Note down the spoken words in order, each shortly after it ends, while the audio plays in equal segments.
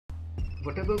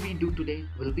Whatever we do today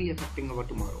will be affecting our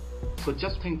tomorrow. So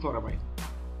just think for a while.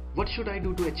 What should I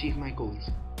do to achieve my goals?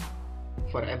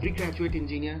 For every graduate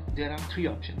engineer, there are three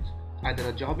options. Either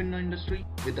a job in the industry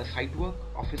with a site work,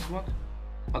 office work,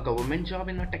 a government job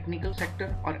in a technical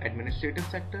sector or administrative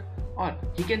sector, or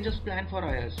he can just plan for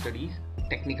IAS studies,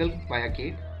 technical via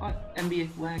GATE or MBA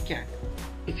via CAT.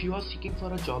 If you are seeking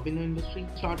for a job in the industry,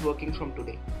 start working from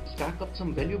today. Stack up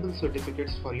some valuable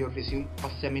certificates for your resume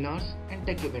of seminars and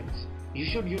tech events. You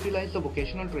should utilize the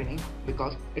vocational training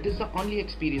because it is the only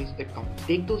experience that counts.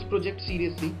 Take those projects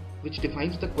seriously, which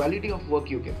defines the quality of work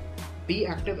you give. Be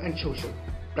active and social.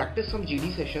 Practice some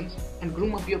GD sessions and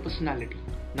groom up your personality.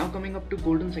 Now coming up to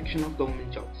golden section of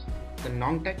government jobs. The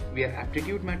non-tech where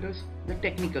aptitude matters, the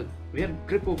technical where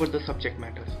grip over the subject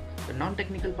matters. The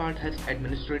non-technical part has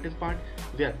administrative part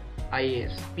where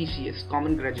IAS, PCS,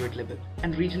 common graduate level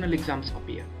and regional exams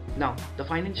appear. Now the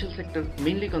financial sector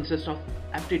mainly consists of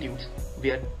aptitudes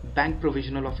where bank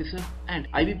provisional officer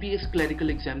and IBPS clerical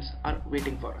exams are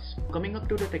waiting for us. Coming up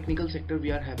to the technical sector,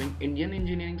 we are having Indian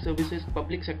Engineering Services,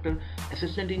 public sector,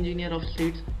 assistant engineer of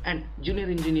states and junior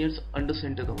engineers under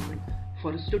center government.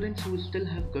 For students who still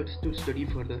have guts to study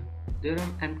further, there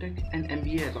are MTech and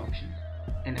MBA as options.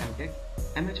 In MTech,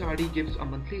 MHRD gives a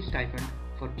monthly stipend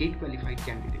for GATE qualified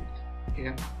candidates.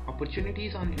 Here,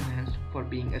 opportunities are enhanced for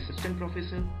being assistant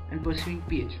professor and pursuing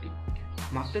PhD.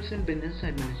 Masters in Business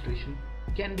Administration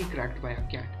can be cracked via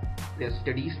CAT. Their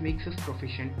studies makes us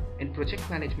proficient in project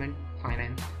management,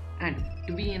 finance, and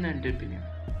to be an entrepreneur.